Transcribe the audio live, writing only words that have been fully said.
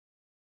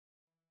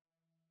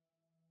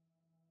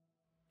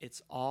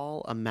It's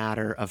all a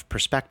matter of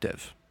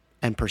perspective,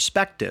 and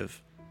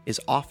perspective is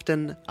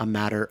often a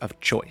matter of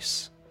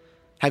choice.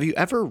 Have you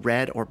ever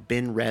read or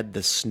been read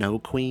The Snow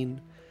Queen?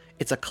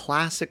 It's a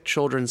classic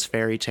children's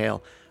fairy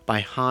tale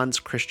by Hans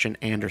Christian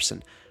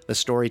Andersen, the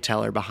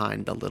storyteller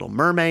behind The Little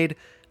Mermaid,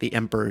 The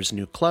Emperor's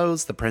New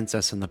Clothes, The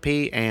Princess the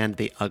Pea, and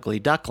The Ugly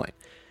Duckling.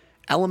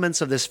 Elements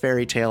of this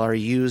fairy tale are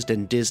used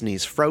in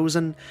Disney's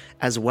Frozen,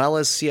 as well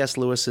as C.S.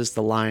 Lewis's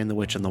The Lion, the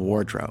Witch, and the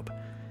Wardrobe.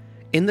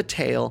 In the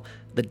tale,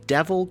 the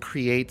devil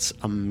creates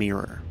a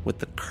mirror with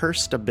the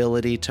cursed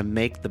ability to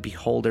make the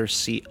beholder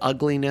see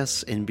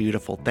ugliness in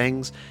beautiful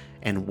things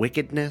and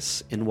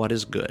wickedness in what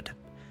is good.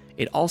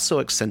 It also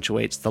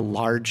accentuates the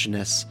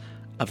largeness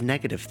of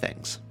negative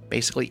things.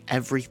 Basically,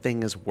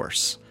 everything is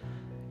worse.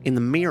 In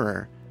the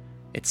mirror,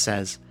 it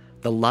says,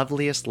 "The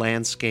loveliest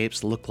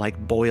landscapes look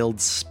like boiled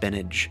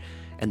spinach,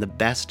 and the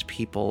best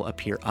people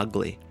appear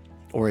ugly,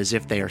 or as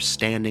if they are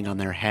standing on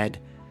their head,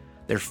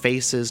 their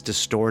faces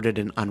distorted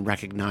and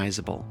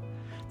unrecognizable.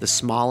 The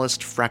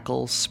smallest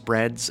freckle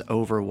spreads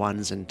over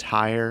one's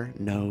entire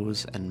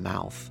nose and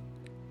mouth."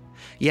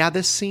 Yeah,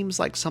 this seems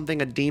like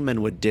something a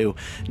demon would do.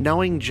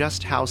 Knowing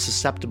just how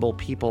susceptible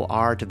people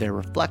are to their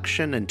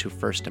reflection and to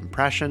first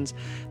impressions,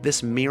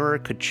 this mirror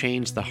could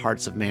change the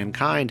hearts of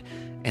mankind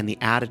and the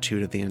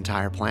attitude of the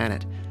entire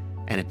planet.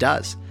 And it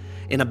does.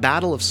 In a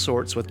battle of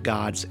sorts with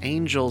God's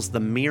angels, the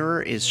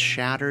mirror is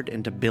shattered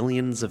into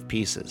billions of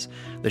pieces.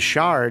 The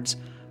shards,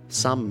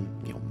 some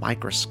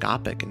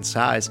microscopic in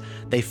size,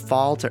 they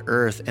fall to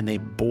earth and they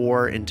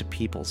bore into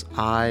people's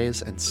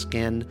eyes and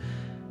skin.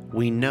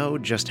 We know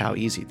just how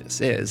easy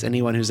this is.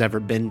 Anyone who's ever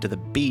been to the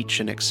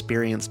beach and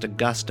experienced a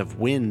gust of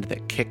wind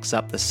that kicks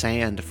up the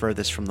sand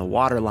furthest from the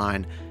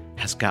waterline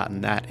has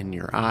gotten that in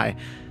your eye.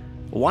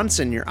 Once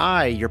in your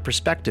eye, your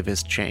perspective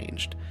is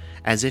changed,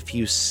 as if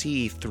you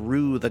see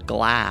through the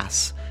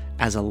glass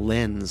as a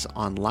lens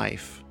on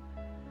life.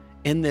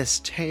 In this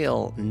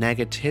tale,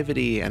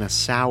 negativity and a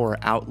sour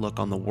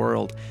outlook on the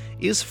world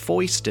is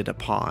foisted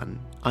upon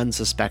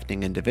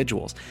unsuspecting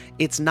individuals.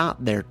 It's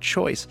not their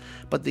choice,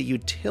 but the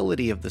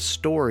utility of the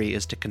story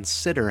is to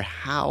consider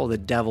how the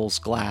devil's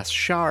glass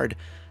shard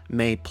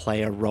may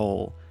play a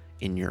role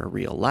in your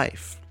real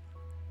life.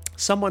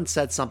 Someone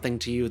said something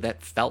to you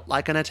that felt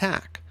like an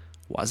attack.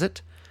 Was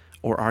it?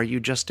 Or are you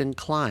just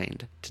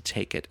inclined to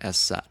take it as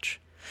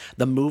such?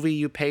 The movie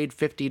you paid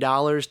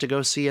 $50 to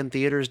go see in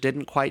theaters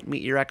didn't quite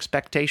meet your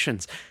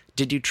expectations.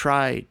 Did you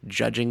try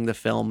judging the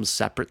film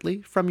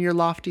separately from your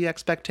lofty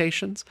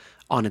expectations,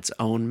 on its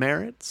own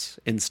merits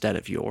instead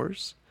of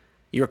yours?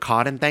 You're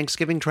caught in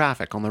Thanksgiving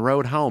traffic on the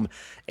road home,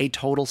 a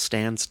total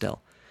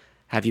standstill.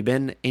 Have you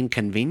been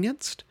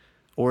inconvenienced?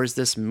 Or is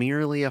this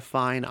merely a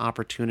fine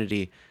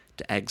opportunity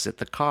to exit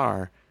the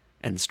car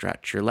and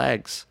stretch your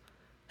legs?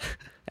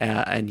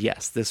 And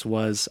yes, this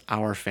was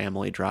our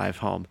family drive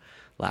home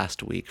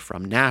last week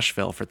from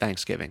Nashville for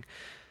Thanksgiving.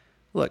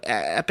 Look,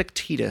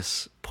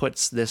 Epictetus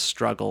puts this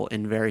struggle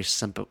in very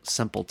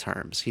simple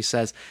terms. He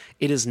says,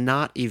 "It is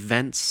not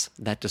events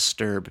that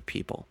disturb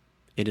people.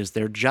 It is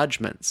their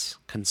judgments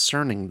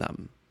concerning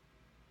them."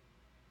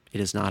 It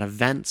is not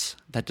events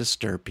that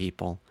disturb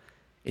people.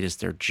 It is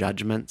their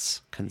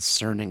judgments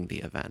concerning the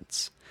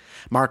events.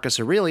 Marcus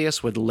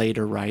Aurelius would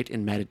later write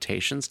in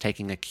Meditations,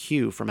 taking a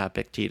cue from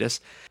Epictetus,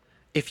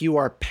 "If you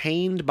are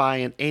pained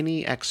by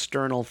any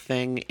external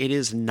thing, it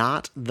is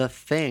not the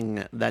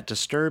thing that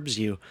disturbs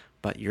you,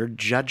 but your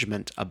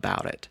judgment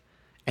about it.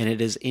 And it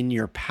is in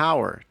your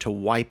power to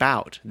wipe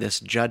out this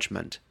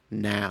judgment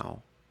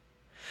now."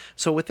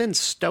 So within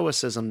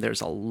Stoicism,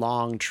 there's a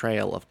long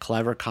trail of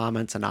clever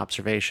comments and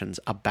observations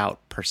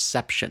about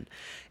perception.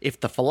 If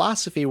the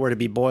philosophy were to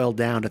be boiled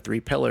down to 3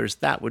 pillars,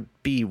 that would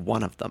be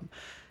one of them.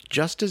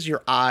 Just as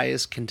your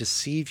eyes can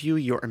deceive you,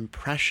 your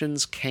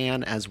impressions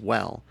can as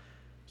well.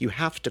 You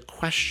have to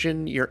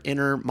question your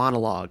inner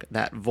monologue,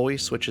 that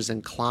voice which is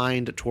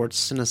inclined towards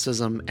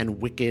cynicism and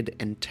wicked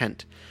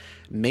intent.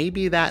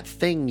 Maybe that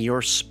thing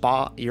your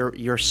spouse,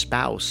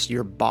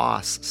 your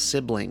boss,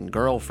 sibling,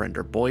 girlfriend,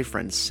 or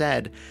boyfriend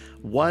said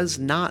was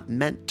not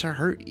meant to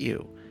hurt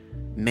you.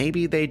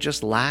 Maybe they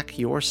just lack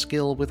your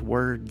skill with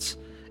words,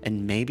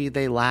 and maybe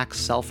they lack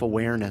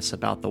self-awareness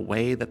about the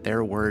way that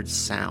their words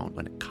sound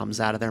when it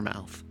comes out of their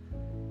mouth.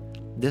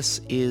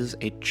 This is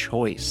a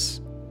choice.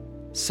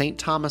 Saint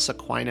Thomas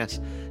Aquinas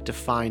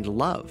defined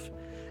love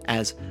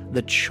as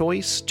the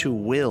choice to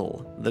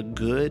will the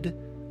good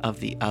of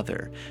the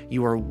other.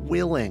 You are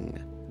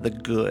willing the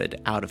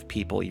good out of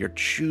people. You're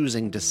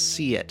choosing to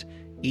see it,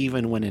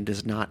 even when it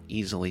is not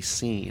easily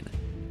seen.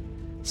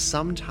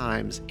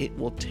 Sometimes it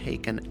will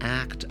take an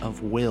act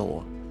of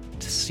will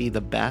to see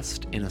the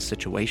best in a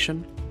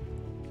situation,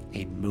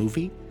 a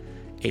movie,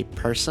 a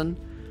person,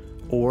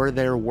 or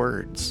their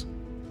words.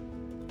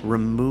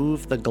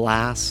 Remove the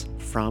glass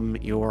from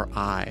your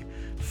eye.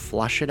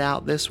 Flush it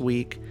out this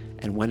week,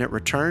 and when it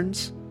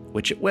returns,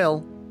 which it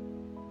will,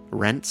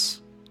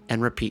 rinse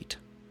and repeat.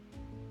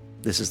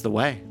 This is the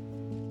way.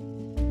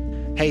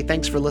 Hey,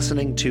 thanks for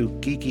listening to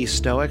Geeky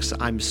Stoics.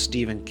 I'm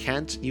Stephen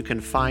Kent. You can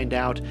find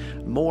out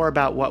more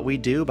about what we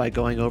do by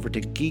going over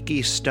to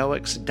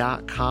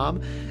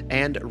geekystoics.com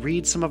and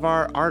read some of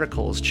our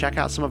articles. Check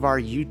out some of our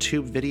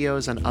YouTube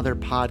videos and other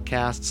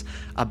podcasts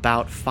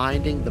about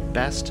finding the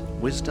best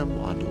wisdom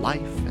on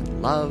life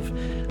and love,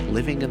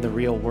 living in the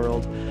real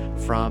world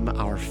from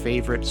our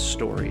favorite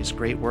stories,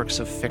 great works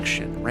of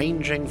fiction,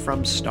 ranging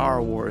from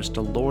Star Wars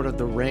to Lord of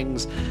the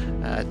Rings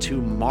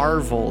to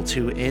Marvel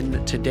to,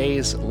 in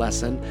today's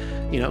lesson,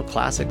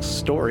 classic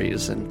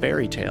stories and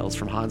fairy tales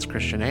from Hans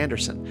Christian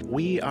Andersen.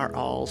 We are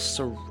all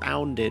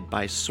surrounded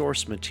by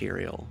source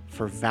material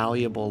for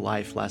valuable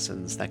life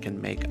lessons that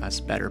can make us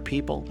better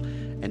people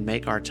and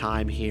make our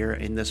time here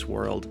in this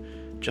world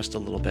just a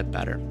little bit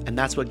better. And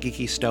that's what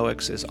Geeky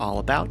Stoics is all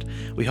about.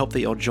 We hope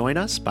that you'll join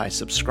us by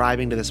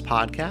subscribing to this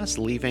podcast,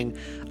 leaving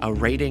a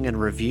rating and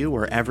review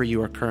wherever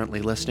you are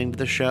currently listening to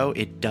the show.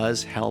 It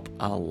does help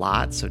a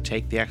lot, so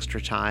take the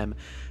extra time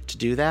to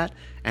do that.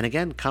 And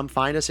again, come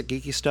find us at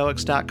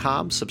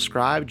geekystoics.com,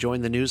 subscribe,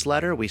 join the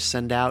newsletter. We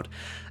send out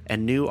a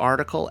new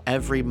article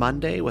every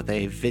Monday with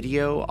a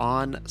video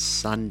on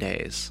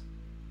Sundays.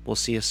 We'll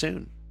see you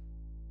soon.